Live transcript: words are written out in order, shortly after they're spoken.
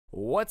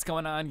What's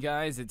going on,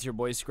 guys? It's your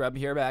boy Scrub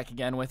here, back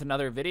again with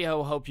another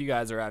video. Hope you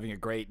guys are having a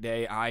great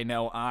day. I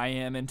know I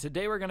am, and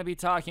today we're going to be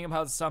talking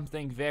about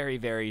something very,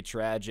 very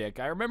tragic.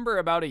 I remember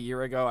about a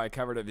year ago I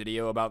covered a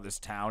video about this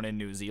town in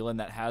New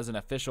Zealand that has an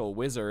official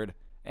wizard,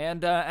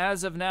 and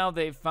as of now,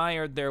 they've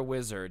fired their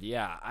wizard.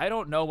 Yeah, I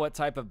don't know what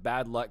type of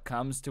bad luck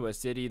comes to a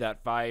city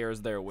that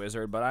fires their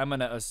wizard, but I'm going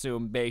to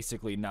assume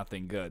basically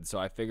nothing good. So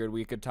I figured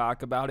we could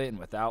talk about it, and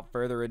without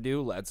further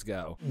ado, let's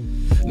go.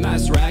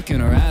 Nice racking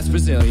her ass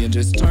Brazilian,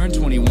 just turned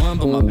 21,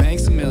 but my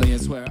bank's a million,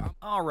 swear.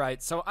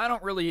 Alright, so I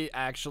don't really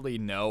actually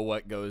know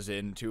what goes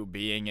into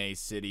being a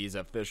city's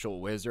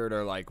official wizard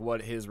or like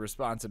what his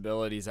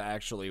responsibilities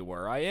actually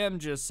were. I am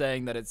just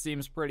saying that it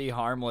seems pretty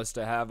harmless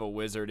to have a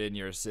wizard in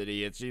your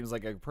city. It seems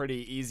like a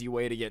pretty easy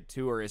way to get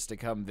tourists to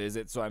come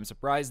visit, so I'm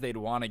surprised they'd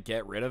want to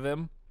get rid of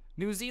him.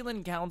 New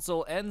Zealand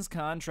Council ends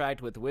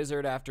contract with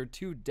Wizard after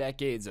 2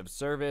 decades of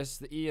service.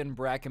 The Ian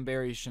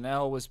Brackenbury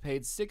Chanel was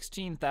paid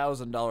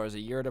 $16,000 a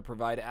year to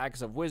provide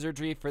acts of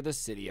wizardry for the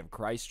city of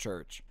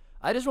Christchurch.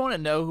 I just want to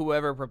know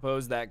whoever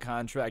proposed that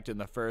contract in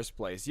the first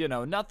place. You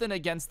know, nothing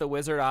against the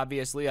wizard,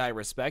 obviously, I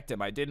respect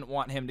him. I didn't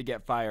want him to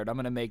get fired, I'm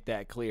going to make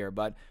that clear.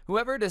 But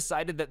whoever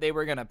decided that they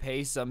were going to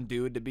pay some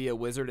dude to be a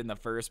wizard in the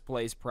first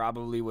place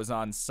probably was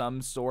on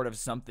some sort of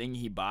something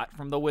he bought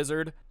from the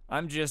wizard.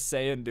 I'm just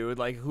saying, dude,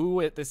 like,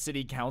 who at the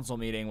city council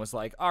meeting was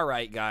like,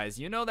 alright guys,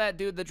 you know that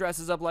dude that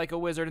dresses up like a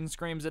wizard and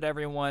screams at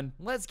everyone?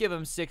 Let's give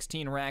him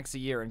 16 racks a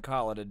year and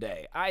call it a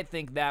day. I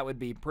think that would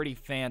be pretty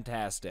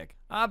fantastic.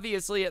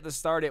 Obviously, at the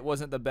start, it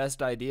wasn't the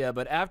best idea,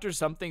 but after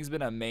something's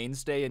been a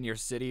mainstay in your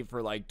city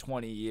for like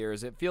 20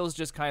 years, it feels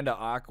just kinda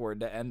awkward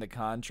to end the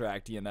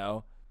contract, you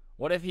know?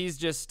 What if he's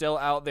just still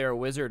out there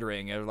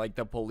wizarding? Are like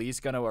the police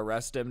gonna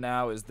arrest him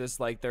now? Is this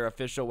like their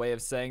official way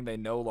of saying they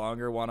no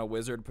longer want a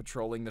wizard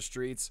patrolling the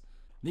streets?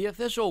 The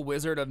official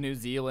wizard of New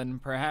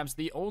Zealand, perhaps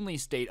the only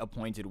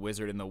state-appointed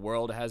wizard in the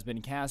world, has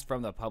been cast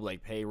from the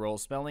public payroll,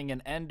 spelling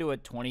an end to a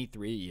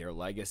 23-year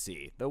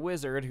legacy. The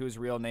wizard, whose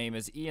real name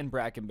is Ian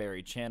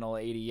Brackenbury Channel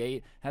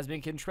 88, has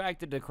been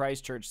contracted to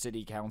Christchurch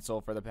City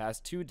Council for the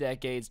past 2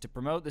 decades to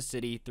promote the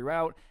city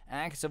throughout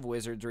acts of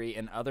wizardry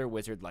and other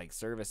wizard-like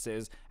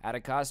services at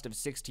a cost of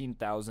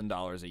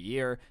 $16,000 a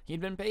year. He'd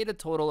been paid a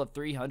total of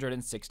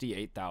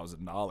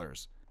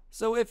 $368,000.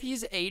 So if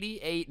he's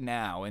 88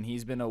 now and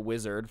he's been a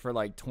wizard for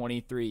like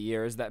 23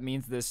 years, that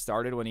means this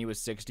started when he was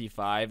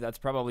 65. That's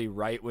probably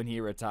right when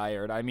he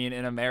retired. I mean,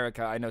 in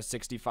America, I know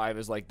 65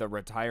 is like the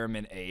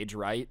retirement age,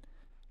 right?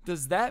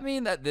 Does that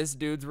mean that this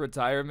dude's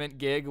retirement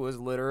gig was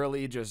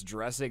literally just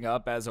dressing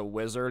up as a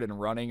wizard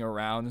and running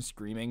around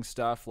screaming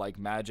stuff like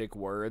magic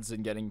words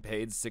and getting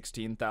paid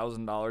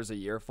 $16,000 a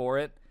year for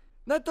it?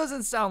 That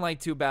doesn't sound like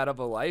too bad of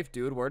a life,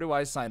 dude. Where do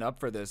I sign up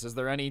for this? Is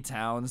there any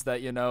towns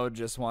that, you know,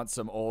 just want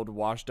some old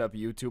washed up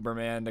YouTuber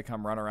man to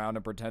come run around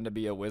and pretend to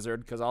be a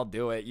wizard? Because I'll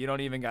do it. You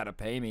don't even gotta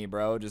pay me,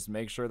 bro. Just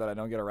make sure that I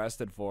don't get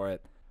arrested for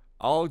it.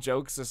 All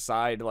jokes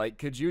aside, like,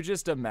 could you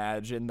just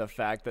imagine the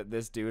fact that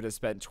this dude has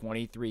spent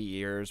 23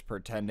 years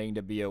pretending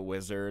to be a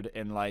wizard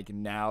and, like,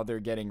 now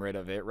they're getting rid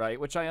of it, right?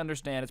 Which I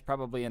understand, it's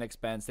probably an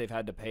expense. They've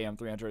had to pay him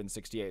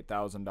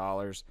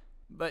 $368,000.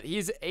 But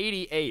he's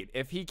 88.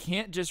 If he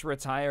can't just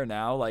retire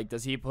now, like,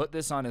 does he put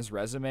this on his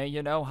resume,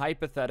 you know?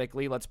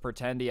 Hypothetically, let's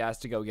pretend he has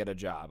to go get a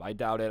job. I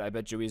doubt it. I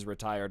bet you he's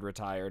retired,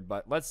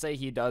 but let's say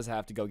he does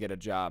have to go get a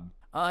job.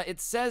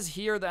 It says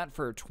here that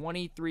for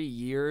 23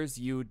 years,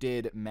 you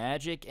did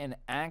magic and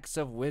acts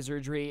of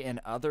wizardry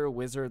and other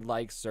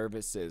wizard-like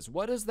services.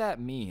 What does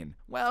that mean?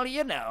 Well,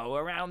 you know,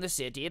 around the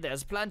city,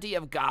 there's plenty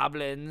of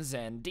goblins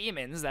and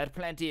demons that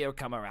plenty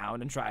come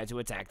around and try to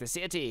attack the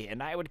city,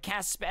 and I would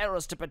cast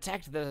spells to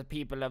protect the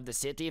people of the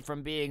city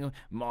from being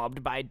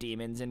mobbed by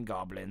demons and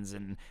goblins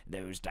and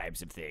those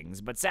types of things.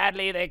 But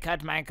sadly, they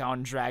cut my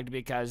contract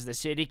because the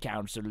city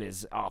council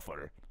is awful.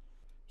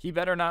 He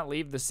better not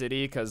leave the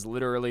city, because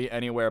literally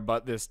anywhere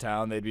but this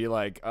town, they'd be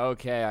like,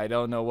 okay, I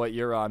don't know what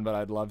you're on, but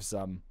I'd love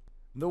some.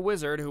 The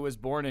wizard, who was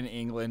born in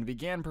England,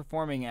 began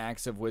performing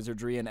acts of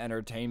wizardry and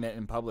entertainment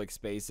in public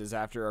spaces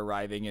after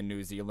arriving in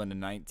New Zealand in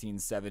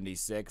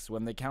 1976.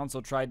 When the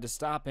council tried to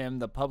stop him,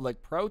 the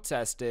public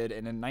protested,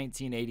 and in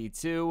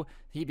 1982,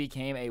 he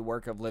became a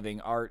work of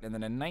living art. And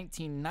then in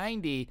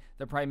 1990,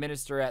 the Prime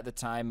Minister at the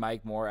time,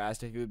 Mike Moore,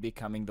 asked if he would be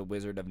becoming the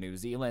Wizard of New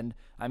Zealand.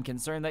 I'm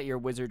concerned that your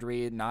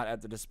wizardry is not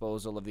at the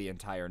disposal of the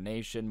entire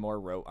nation, Moore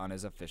wrote on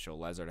his official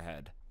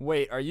letterhead.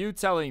 Wait, are you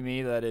telling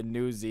me that in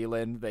New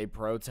Zealand they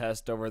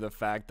protest over the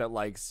fact that,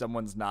 like,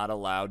 someone's not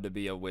allowed to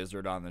be a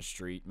wizard on the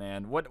street,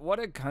 man? What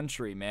a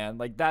country, man.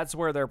 Like, that's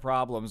where their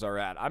problems are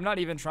at. I'm not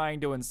even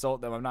trying to insult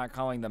them. I'm not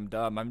calling them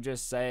dumb. I'm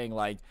just saying,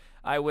 like,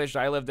 I wish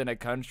I lived in a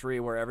country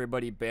where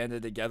everybody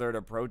banded together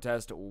to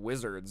protest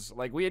wizards.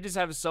 Like, we just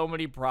have so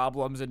many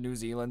problems in New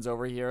Zealand's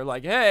over here.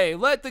 Like, hey,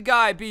 let the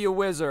guy be a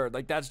wizard.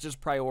 Like, that's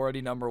just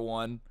priority number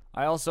 1.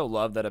 I also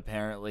love that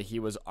apparently he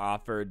was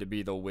offered to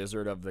be the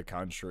wizard of the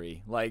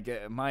country. Like,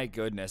 my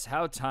goodness,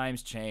 how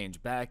times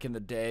change. Back in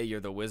the day, you're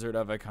the wizard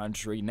of a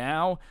country.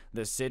 Now,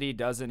 the city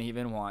doesn't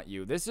even want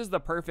you. This is the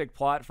perfect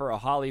plot for a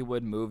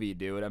Hollywood movie,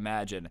 dude.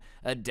 Imagine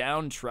a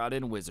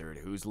downtrodden wizard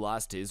who's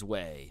lost his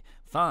way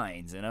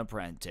finds an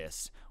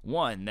apprentice,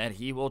 one that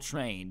he will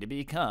train to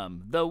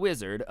become the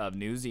Wizard of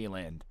New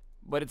Zealand.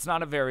 But it's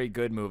not a very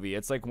good movie.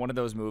 It's like one of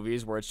those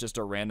movies where it's just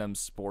a random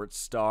sports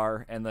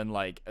star and then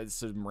like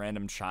some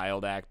random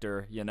child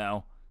actor, you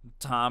know?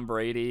 Tom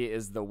Brady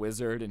is the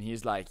wizard and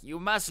he's like, "You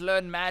must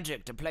learn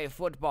magic to play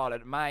football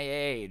at my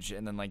age."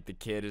 And then like the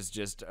kid is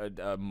just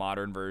a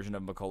modern version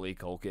of Macaulay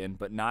Culkin,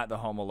 but not the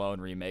Home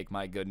Alone remake.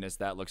 My goodness,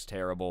 that looks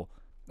terrible.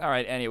 All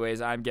right,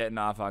 anyways, I'm getting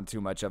off on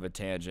too much of a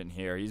tangent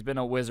here. He's been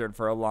a wizard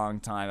for a long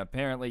time,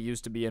 apparently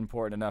used to be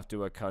important enough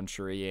to a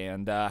country,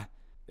 and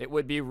it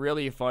would be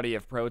really funny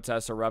if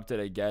protests erupted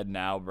again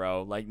now,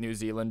 bro. Like, New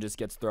Zealand just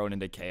gets thrown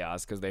into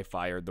chaos because they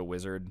fired the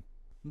wizard.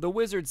 The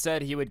wizard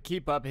said he would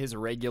keep up his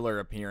regular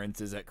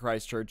appearances at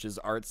Christchurch's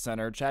Arts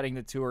Center, chatting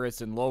to tourists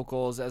and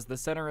locals, as the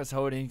center is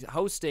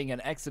hosting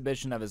an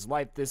exhibition of his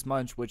life this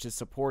month, which is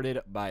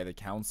supported by the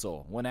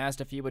council. When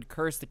asked if he would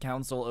curse the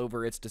council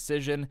over its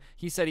decision,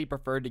 he said he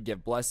preferred to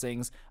give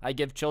blessings. "I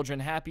give children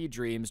happy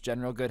dreams,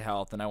 general good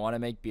health, and I want to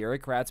make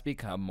bureaucrats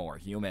become more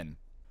human."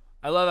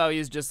 I love how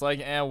he's just like,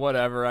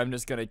 whatever, I'm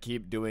just gonna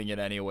keep doing it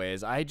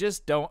anyways. I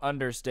just don't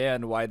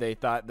understand why they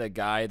thought the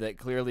guy that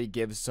clearly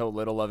gives so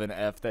little of an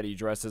F that he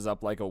dresses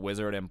up like a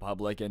wizard in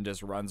public and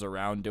just runs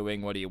around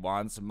doing what he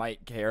wants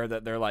might care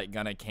that they're like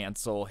gonna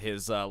cancel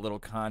his little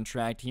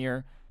contract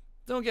here.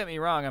 Don't get me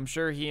wrong, I'm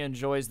sure he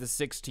enjoys the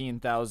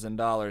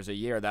 $16,000 a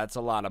year. That's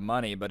a lot of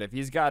money, but if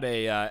he's got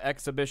a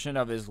exhibition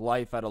of his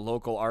life at a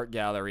local art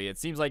gallery, it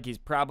seems like he's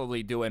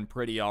probably doing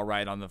pretty all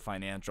right on the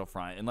financial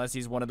front, unless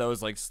he's one of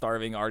those like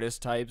starving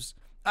artist types.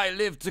 "I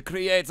live to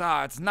create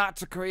art, not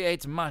to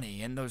create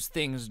money, and those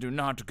things do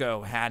not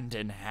go hand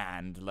in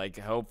hand." Like,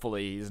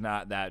 hopefully he's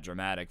not that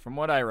dramatic. From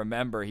what I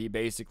remember, he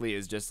basically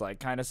is just like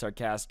kind of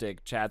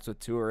sarcastic, chats with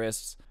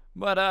tourists.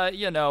 But,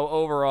 you know,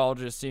 overall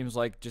just seems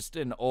like just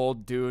an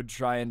old dude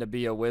trying to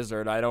be a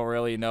wizard. I don't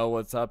really know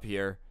what's up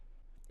here.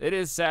 It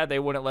is sad they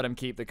wouldn't let him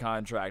keep the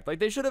contract. Like,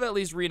 they should have at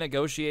least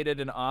renegotiated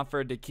and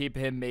offered to keep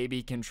him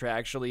maybe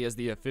contractually as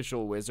the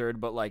official wizard,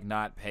 but, like,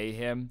 not pay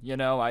him. You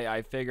know,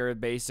 I figured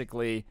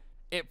basically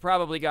it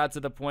probably got to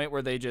the point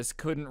where they just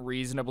couldn't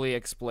reasonably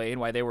explain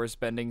why they were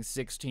spending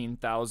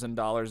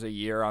 $16,000 a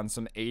year on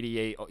some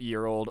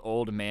 88-year-old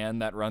old man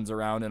that runs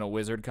around in a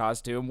wizard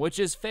costume, which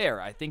is fair.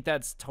 I think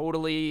that's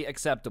totally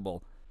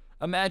acceptable.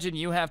 Imagine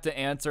you have to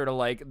answer to,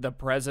 like, the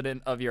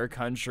president of your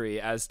country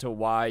as to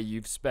why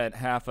you've spent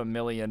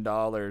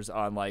 $500,000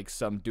 on, like,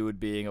 some dude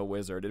being a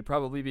wizard. It'd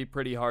probably be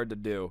pretty hard to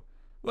do.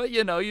 But,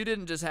 you know, you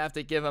didn't just have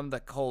to give him the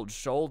cold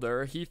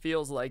shoulder. He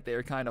feels like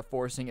they're kind of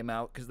forcing him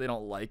out because they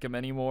don't like him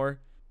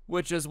anymore,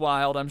 which is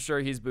wild. I'm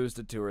sure he's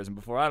boosted tourism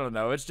before. I don't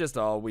know. It's just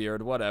all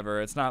weird.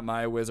 Whatever. It's not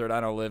my wizard.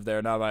 I don't live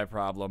there. Not my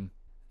problem.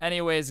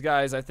 Anyways,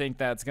 guys, I think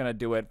that's going to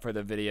do it for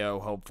the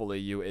video. Hopefully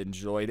you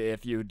enjoyed.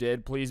 If you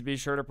did, please be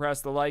sure to press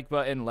the like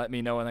button. Let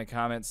me know in the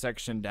comment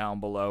section down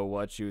below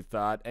what you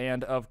thought.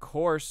 And, of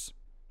course,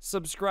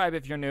 subscribe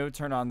if you're new,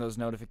 turn on those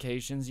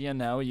notifications. You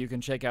know, you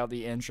can check out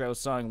the intro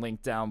song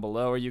link down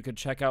below, or you could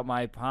check out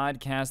my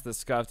podcast, the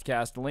Scuffed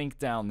Cast, link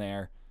down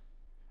there.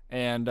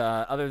 And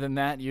other than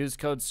that, use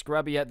code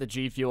Scrubae at the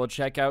G Fuel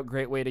checkout.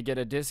 Great way to get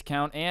a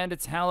discount, and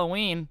it's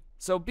Halloween,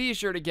 so be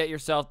sure to get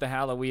yourself the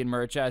Halloween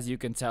merch. As you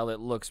can tell,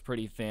 it looks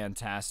pretty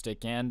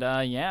fantastic. And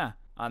yeah,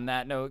 on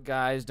that note,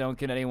 guys, don't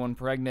get anyone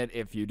pregnant.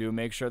 If you do,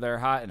 make sure they're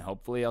hot, and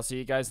hopefully I'll see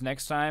you guys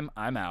next time.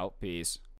 I'm out. Peace.